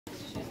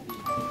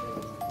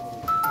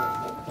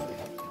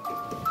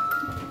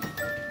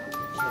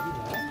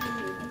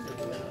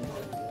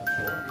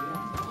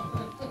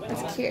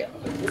cute.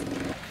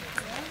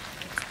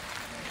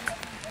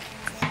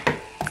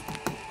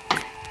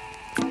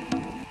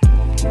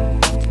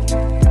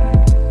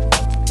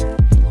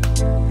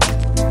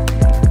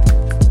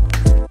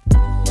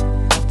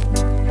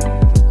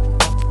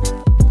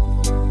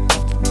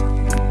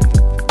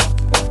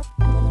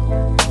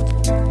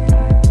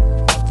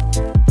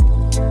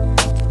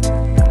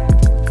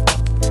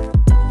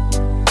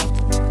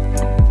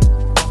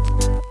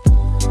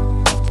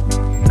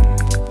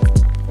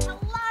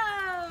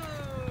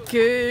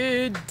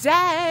 Good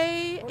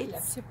day!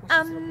 It's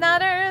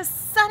another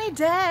sunny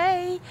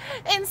day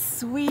in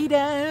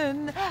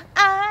Sweden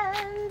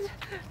and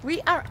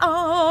we are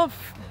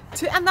off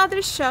to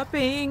another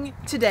shopping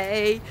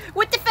today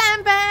with the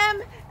Fam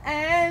Bam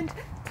and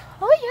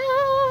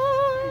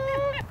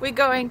Toya! We're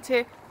going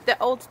to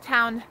the Old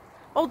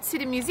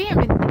City Museum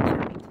in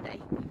Linköping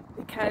today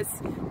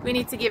because we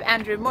need to give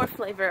Andrew more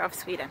flavor of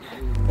Sweden.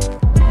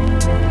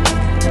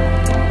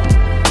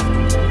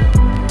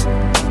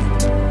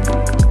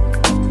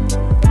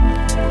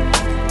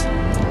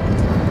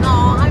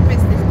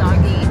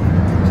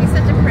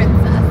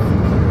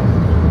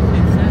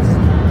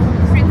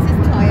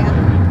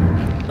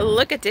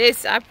 Look at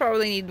this, I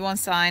probably need one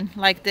sign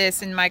like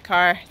this in my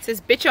car. It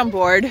says bitch on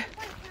board.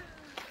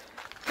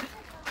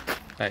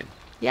 Right.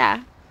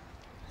 Yeah.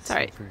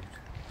 Sorry.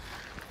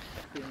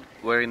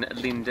 We're in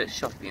Lindy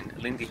shopping.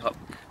 Lindy Hop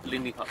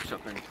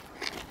shopping.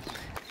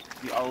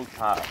 The old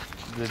part.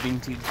 The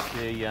vintage,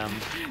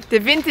 the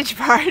vintage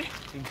part.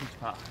 Vintage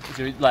part. Is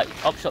there like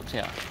op shops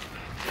here?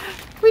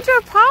 We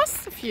drove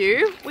past a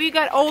few. We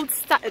got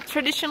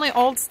traditionally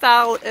old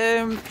style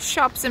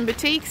shops and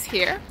boutiques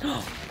here.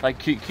 Like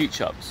cute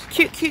shops.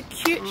 Cute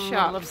shops.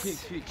 I love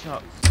cute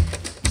shops.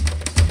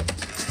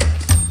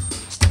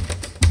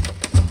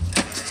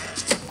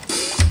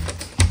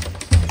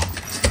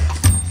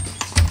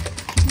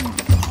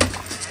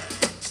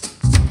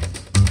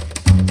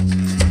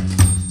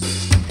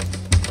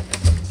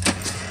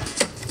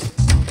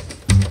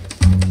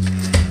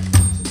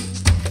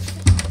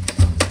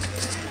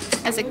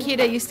 As a kid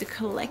I used to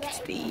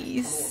collect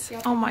these.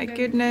 Oh my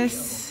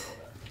goodness.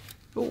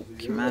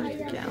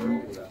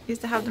 Bokmärken.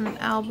 Used to have them in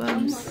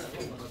albums.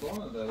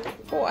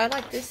 Oh, I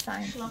like this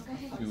sign.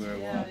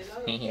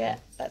 Yeah,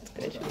 that's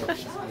good.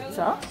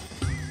 So?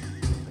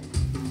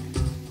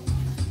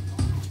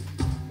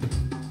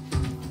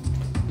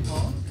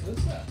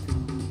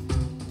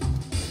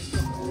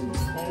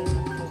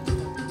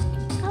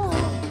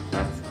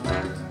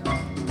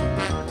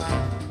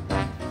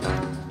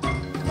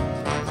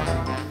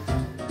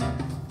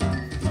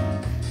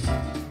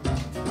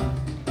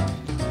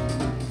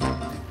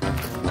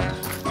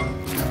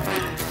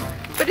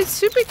 But it's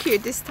super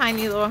cute, this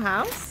tiny little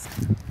house.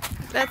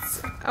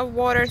 That's a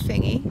water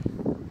thingy.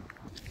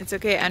 It's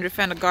okay, Andrew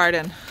found a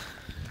garden.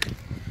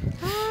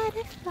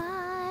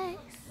 Butterflies.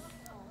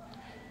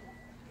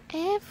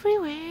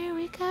 Everywhere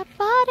we got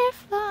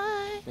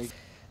butterflies.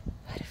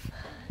 Butterflies.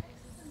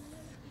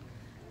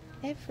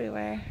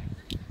 Everywhere.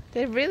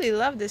 They really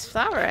love this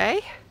flower,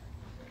 eh?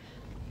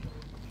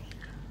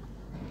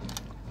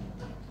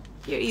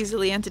 You're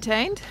easily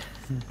entertained.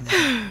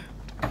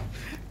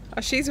 Oh,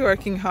 she's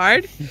working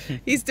hard.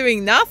 He's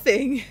doing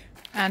nothing.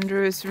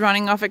 Andrew is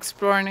running off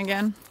exploring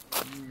again.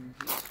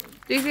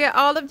 Do you see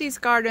all of these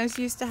gardens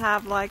used to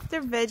have like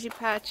their veggie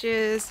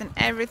patches and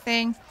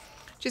everything.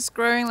 Just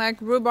growing like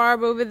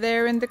rhubarb over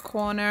there in the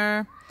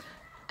corner.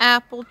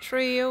 Apple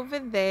tree over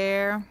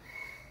there.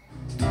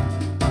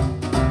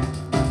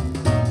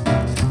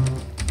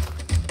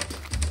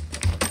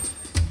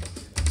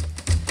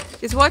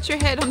 Just watch your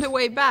head on the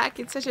way back.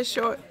 It's such a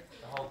short...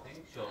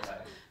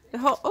 The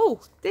whole,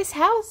 oh, this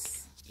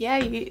house, yeah,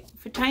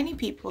 for tiny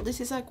people,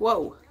 this is like,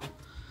 whoa.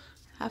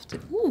 Have to,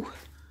 ooh,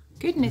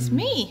 goodness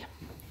me.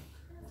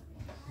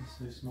 It's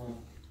so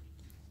small.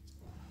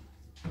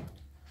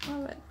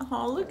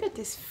 Oh, look at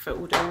this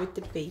photo with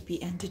the baby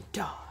and the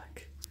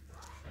dog.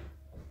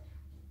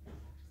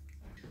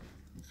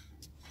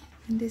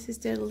 And this is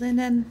their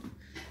linen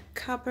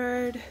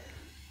cupboard.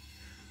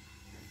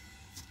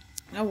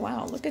 Oh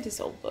wow, look at this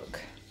old book.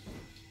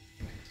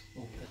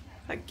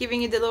 Like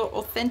giving it a little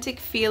authentic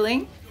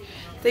feeling.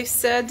 They've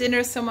served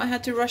dinner, someone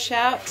had to rush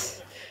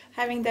out.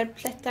 Having their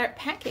plättar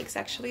pancakes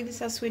actually. These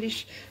are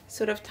Swedish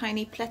sort of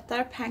tiny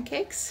plättar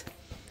pancakes.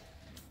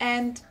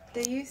 And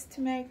they used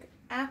to make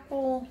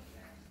apple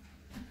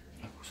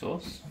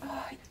sauce?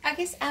 I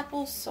guess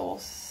apple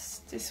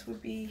sauce this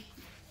would be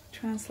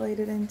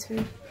translated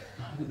into.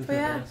 But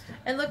yeah,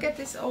 and look at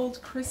this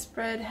old crisp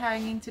bread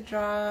hanging to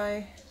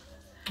dry.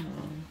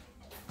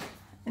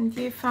 And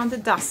you found a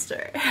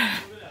duster.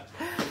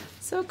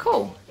 So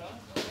cool.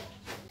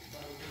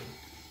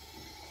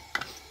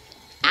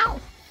 Ow,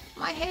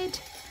 my head.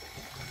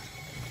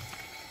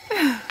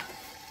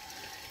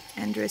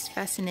 Andrew is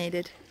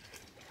fascinated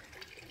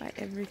by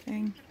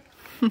everything.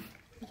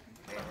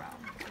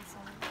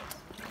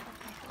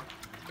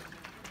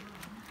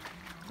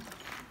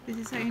 This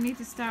is how you need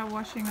to start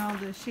washing all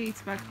the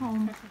sheets back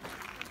home.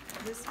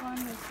 This one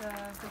is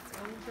a bit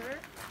older,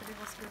 but it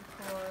was good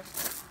for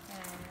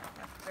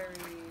like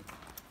very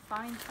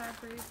fine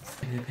fabrics.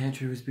 The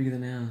pantry was bigger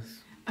than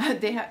ours.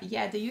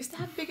 They used to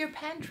have bigger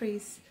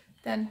pantries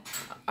than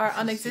our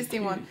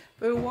unexisting one.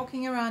 We were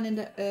walking around in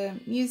the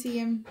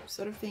museum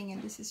sort of thing,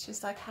 and this is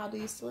just like how they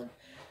used to live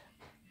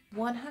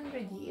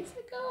 100 years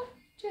ago.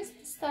 Just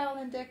the style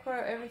and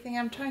decor, everything.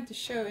 I'm trying to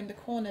show in the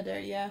corner there,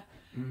 yeah.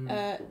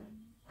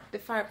 The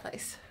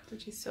fireplace,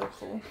 which is so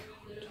cool.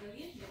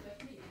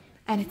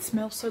 And it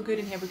smells so good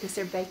in here because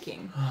they're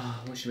baking.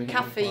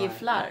 Kaffe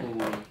flour.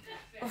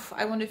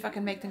 I wonder if I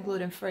can make them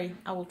gluten-free.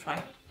 I will try.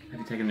 Have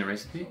you taken the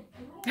recipe?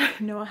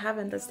 No, I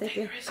haven't. Let's take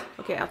it.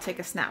 Okay, I'll take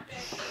a snap.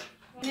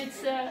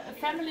 It's a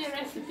family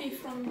recipe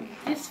from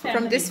this family.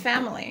 From this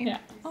family? Yeah.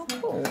 Oh,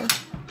 cool.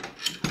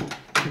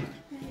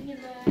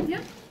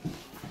 Yeah.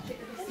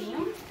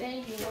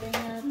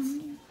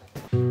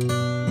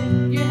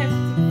 You have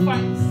to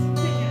find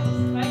something else.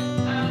 Like,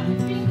 I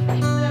think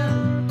it's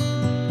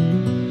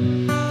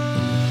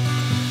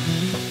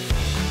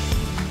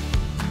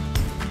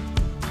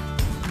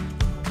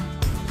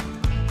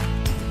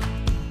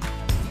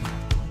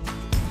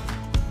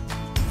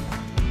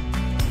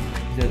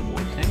Is that the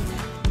water tank?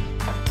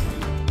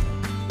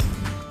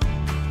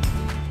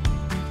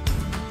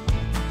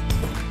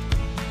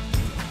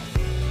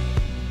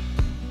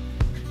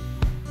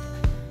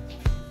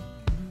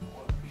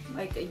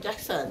 Michael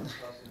Jackson.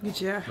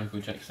 Yeah.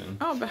 Michael Jackson.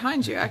 Oh,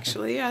 behind you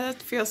actually. Yeah,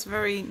 that feels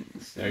very,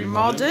 Very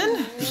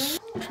modern.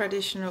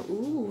 Traditional.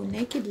 Ooh,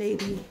 naked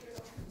lady.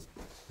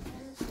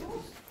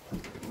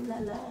 Ooh la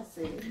la,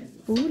 say.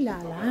 Ooh la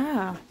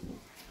la.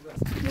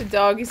 The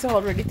dog is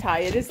already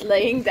tired. It's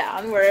laying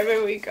down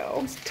wherever we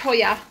go.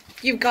 Toya,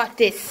 you've got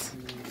this.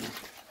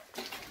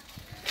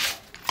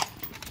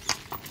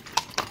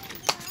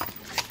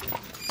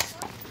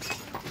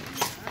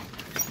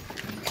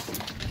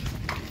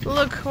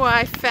 Look who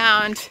I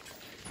found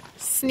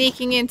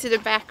sneaking into the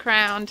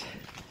background.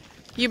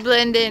 You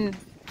blend in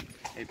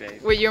Hey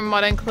babe. with your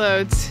modern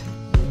clothes.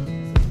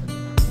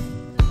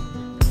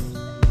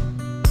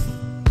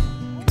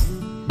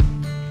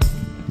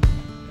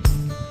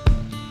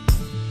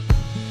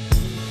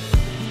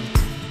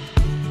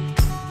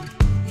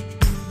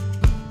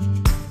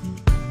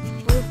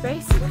 We're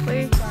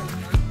basically...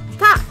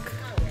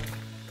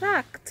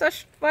 Tak,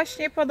 coś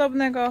właśnie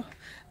podobnego.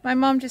 My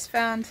mom just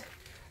found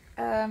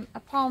a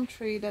palm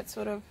tree that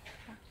sort of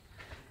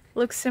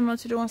looks similar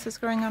to the ones that's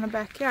growing on the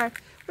backyard.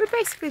 We're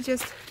basically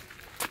just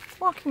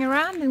walking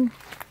around in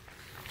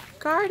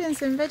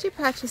gardens and veggie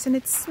patches, and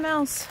it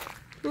smells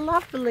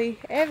lovely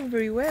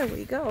everywhere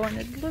we go, and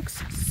it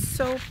looks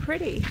so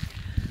pretty,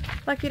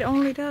 like it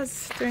only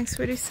does during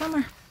Swedish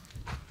summer.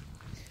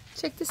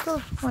 Check this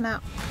little one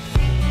out.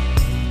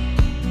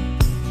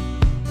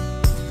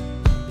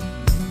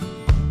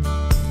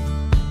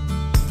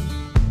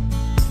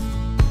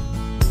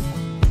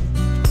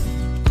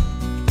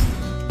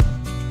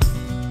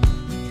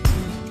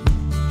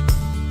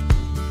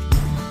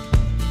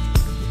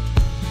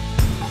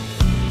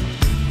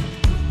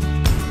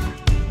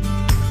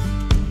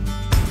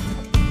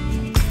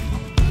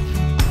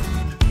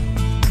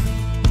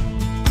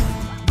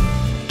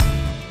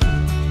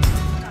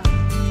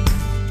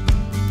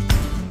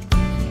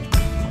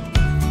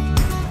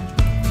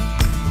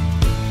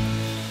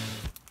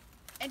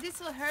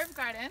 Herb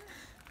garden,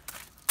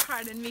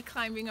 pardon me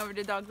climbing over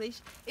the dog leash,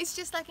 it's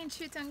just like in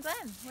Chewton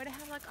Glen, where they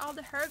have like all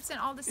the herbs and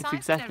all the signs.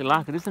 It's exactly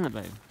like it, isn't it,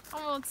 babe?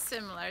 Almost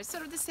similar, it's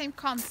sort of the same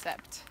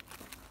concept.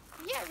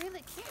 Yeah,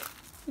 really cute.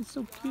 It's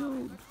so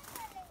cute.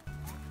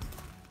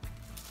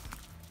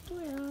 Oh,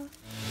 yeah.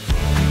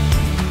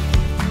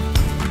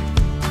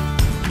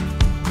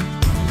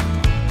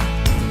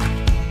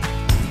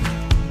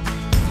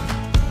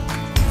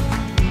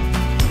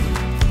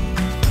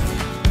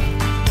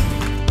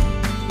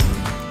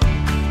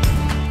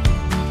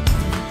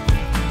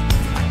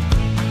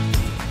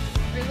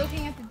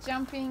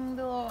 Jumping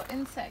little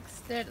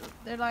insects. They're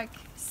like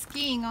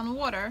skiing on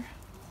water.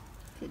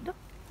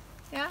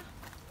 Yeah.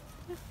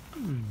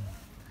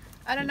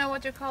 I don't know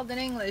what they're called in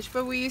English,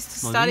 but we used to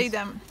study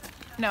them.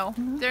 No,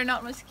 they're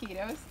not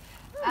mosquitoes.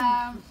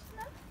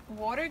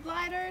 Water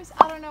gliders.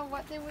 I don't know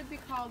what they would be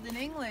called in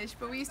English,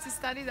 but we used to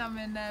study them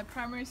in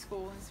primary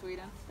school in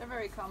Sweden. They're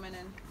very common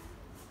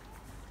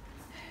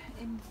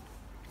in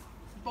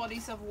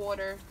bodies of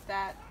water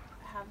that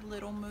have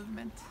little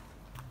movement.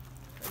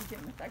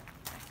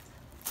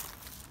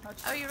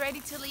 Are you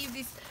ready to leave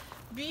this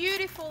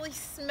beautifully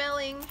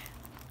smelling,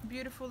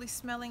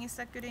 is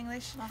that good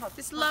English?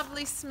 This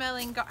lovely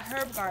smelling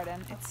herb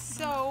garden. It's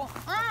so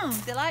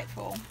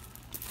delightful.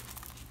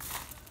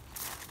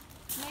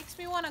 Makes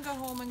me want to go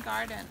home and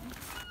garden.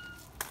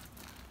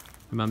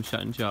 Mum's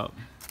shutting shop.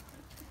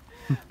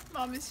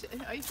 Mom is,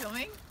 are you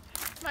filming?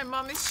 My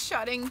mom is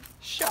shutting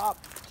shop.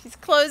 She's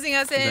closing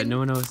us in. Like no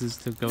one else is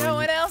to go in. No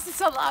one else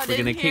is allowed in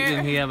here. We're gonna keep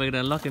them here, we're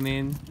gonna lock them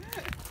in.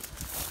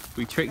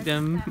 We tricked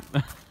them.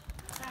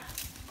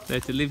 They're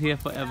to live here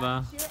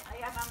forever.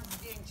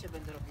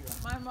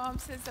 My Mom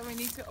says that we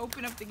need to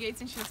open up the gates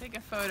and she'll take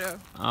a photo.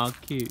 Oh,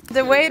 cute.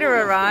 The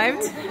waiter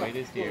arrived.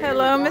 Waiter's here.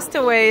 Hello,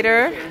 Mr.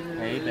 Waiter.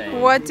 Hey there.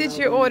 What did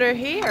you order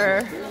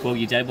here? Well,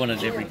 your dad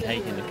wanted every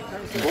cake in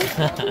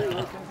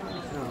the...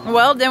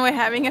 Well, then we're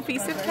having a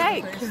piece of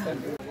cake.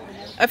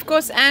 Of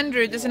course,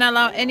 Andrew doesn't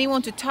allow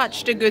anyone to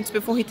touch the goods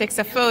before he takes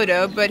a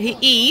photo, but he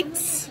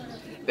eats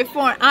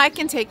before I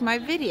can take my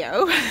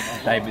video.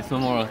 Babe, it's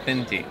more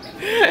authentic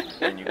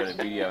when you've got a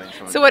video and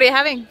someone... So what are you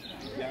having?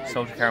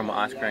 Salted caramel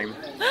ice cream.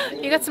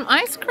 You got some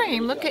ice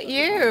cream, look at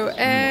you.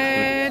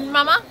 And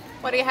Mama,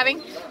 what are you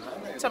having?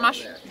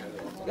 Tomasz?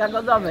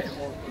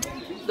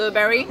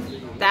 Blueberry.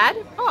 Dad?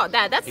 Oh,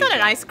 Dad, that's not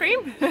an ice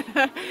cream.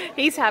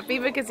 He's happy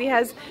because he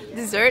has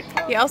dessert.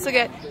 He also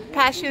got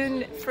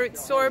passion fruit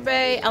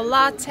sorbet, a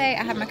latte.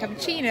 I have my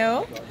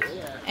cappuccino.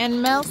 And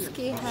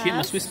Melski has... Shit,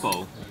 my Swiss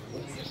bowl.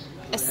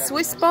 A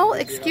Swiss bowl?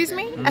 Excuse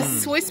me? A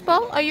Swiss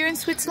bowl? Are you in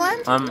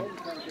Switzerland?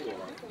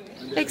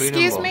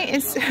 Excuse me?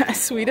 It's a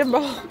Sweden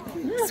bowl.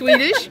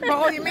 Swedish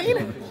bowl, you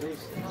mean?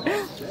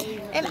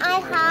 And I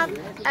have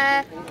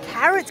a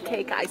carrot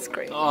cake ice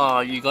cream. Oh,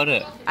 you got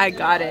it. I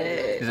got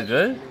it. Is it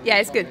good? Yeah,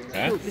 it's good.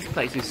 Yeah? Ooh, this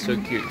place is so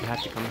cute. You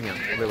have to come here,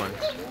 everyone.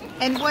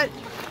 And what...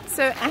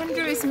 So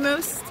Andrew is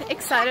most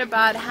excited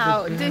about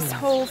how this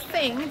whole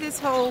thing, this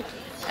whole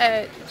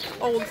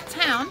old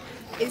town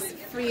is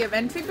free of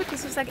entry,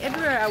 because it's like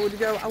everywhere I would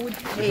go, I would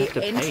pay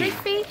entry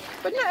fee.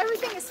 But no,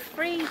 everything is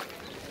free.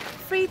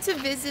 Free to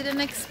visit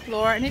and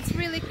explore, and it's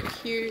really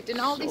cute. And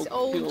all these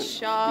old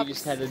shops. We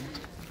just had a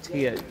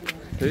tea at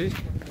who?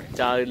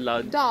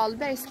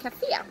 Dahlberg's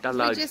Cafe.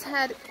 Dahlberg. We just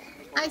had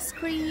ice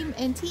cream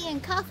and tea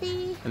and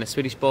coffee. And a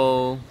Swedish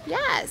bowl.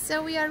 Yeah,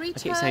 so we are I keep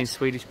recharged. saying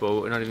Swedish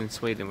bowl, we're not even in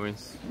Sweden, we're in...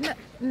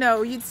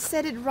 No, you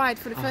said it right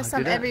for the first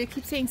time did I? ever. You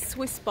keep saying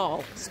Swiss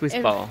ball. Swiss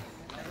bowl.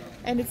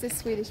 And it's a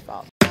Swedish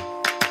ball.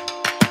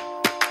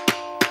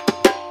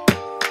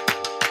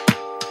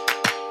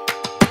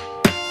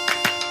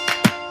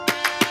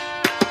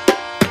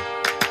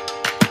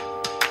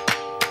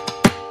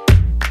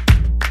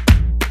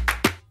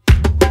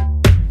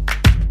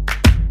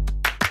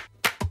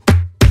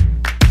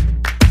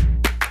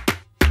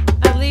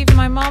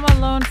 My mom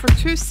alone for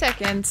 2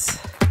 seconds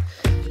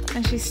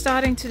and she's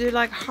starting to do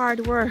like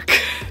hard work.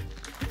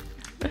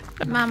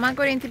 Mamma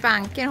går in till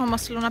banken, hon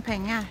måste låna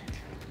pengar.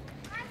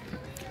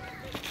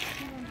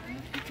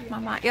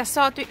 Mamma, jag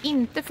sa att du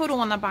inte får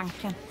råna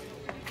banken.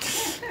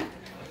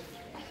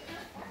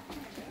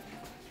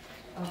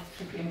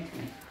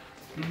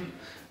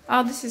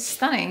 Oh, this is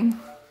stunning.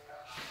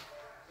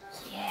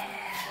 Yeah.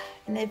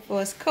 And if it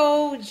was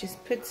cold,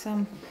 just put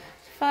some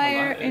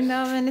fire in the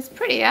oven. It's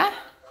pretty, yeah?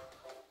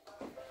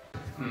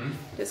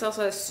 There's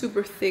also a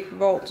super thick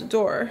vault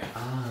door,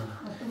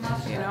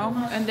 you know,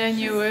 and then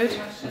you would...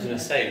 I was going to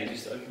say, you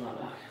just open like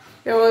that.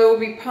 There will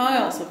be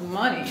piles of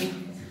money,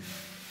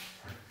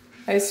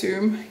 I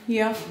assume,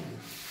 yeah,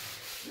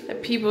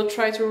 that people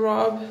try to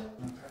rob.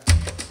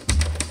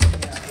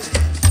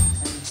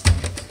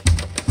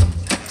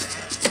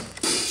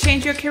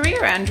 Change your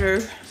career,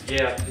 Andrew.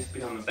 Yeah, I've just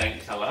become a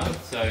bank teller,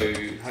 so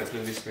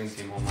hopefully this brings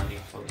in more money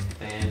for the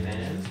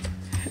band.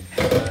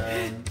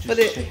 For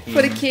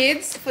the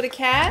kids, for the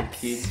cats.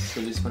 Kids,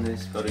 so this one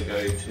has got to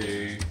go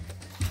to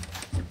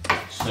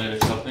soda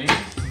shopping.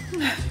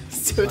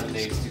 This one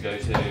needs to go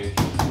to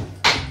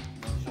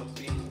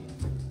shopping.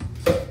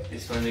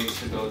 This one needs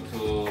to go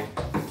to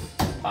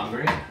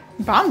Bunbury.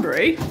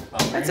 Bunbury?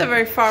 That's a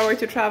very far way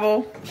to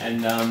travel.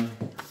 And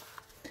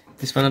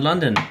this one in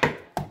London.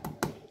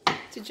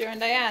 To Joe and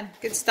Diane.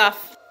 Good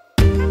stuff.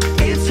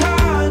 It's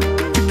hard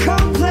to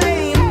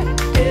complain.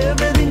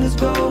 Everything is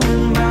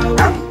going my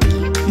way.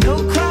 No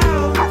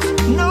clouds,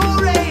 no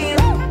rain.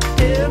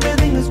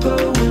 Everything is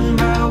going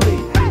my way.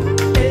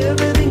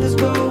 Everything is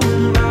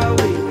going my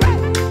way.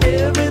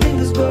 Everything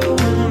is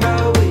going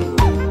my way.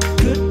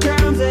 Good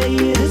times are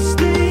here to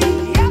stay.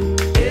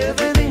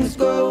 Everything is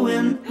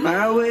going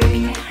my way.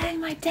 I had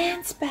my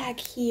dance bag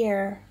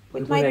here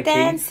with my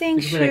dancing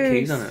shoes. We can put our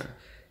keys on it.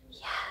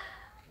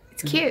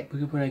 It's cute. We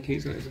can put our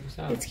keys on it. It's for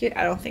sale. It's cute.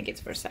 I don't think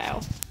it's for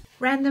sale.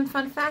 Random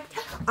fun fact.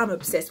 I'm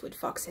obsessed with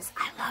foxes.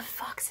 I love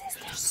foxes.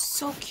 They're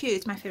so cute.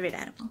 It's my favorite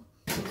animal.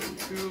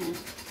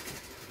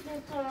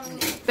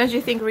 Don't you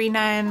think Rena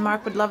and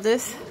Mark would love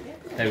this?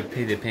 They would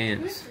pee their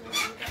pants.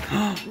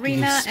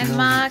 Rena and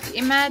Mark,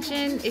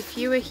 imagine if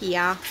you were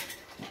here.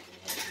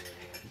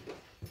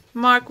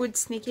 Mark would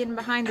sneak in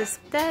behind this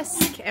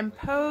desk and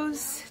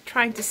pose,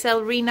 trying to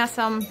sell Rena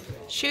some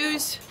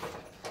shoes.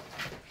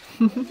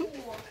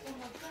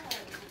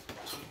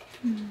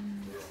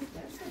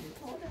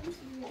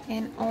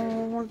 An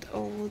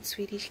old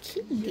Swedish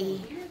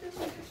kitty.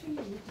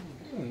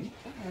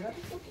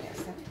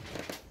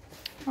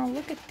 Oh,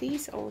 look at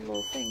these old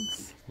little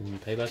things.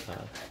 Pay by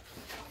card.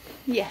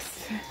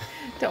 Yes,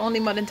 the only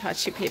modern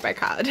touch, you pay by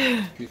card.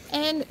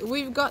 And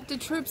we've got the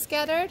troops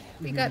gathered.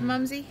 We got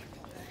Mumsy.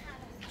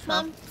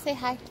 Mom, say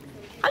hi.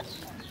 Hi.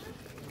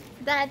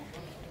 Dad,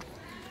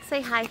 say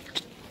hi.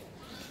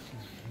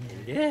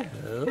 Yeah.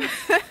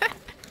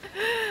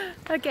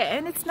 Okay,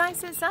 and it's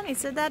nice and sunny,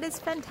 so that is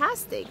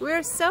fantastic.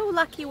 We're so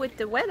lucky with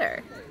the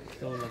weather.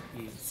 So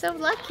lucky. So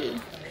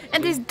lucky.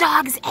 And there's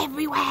dogs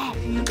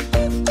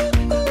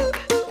everywhere.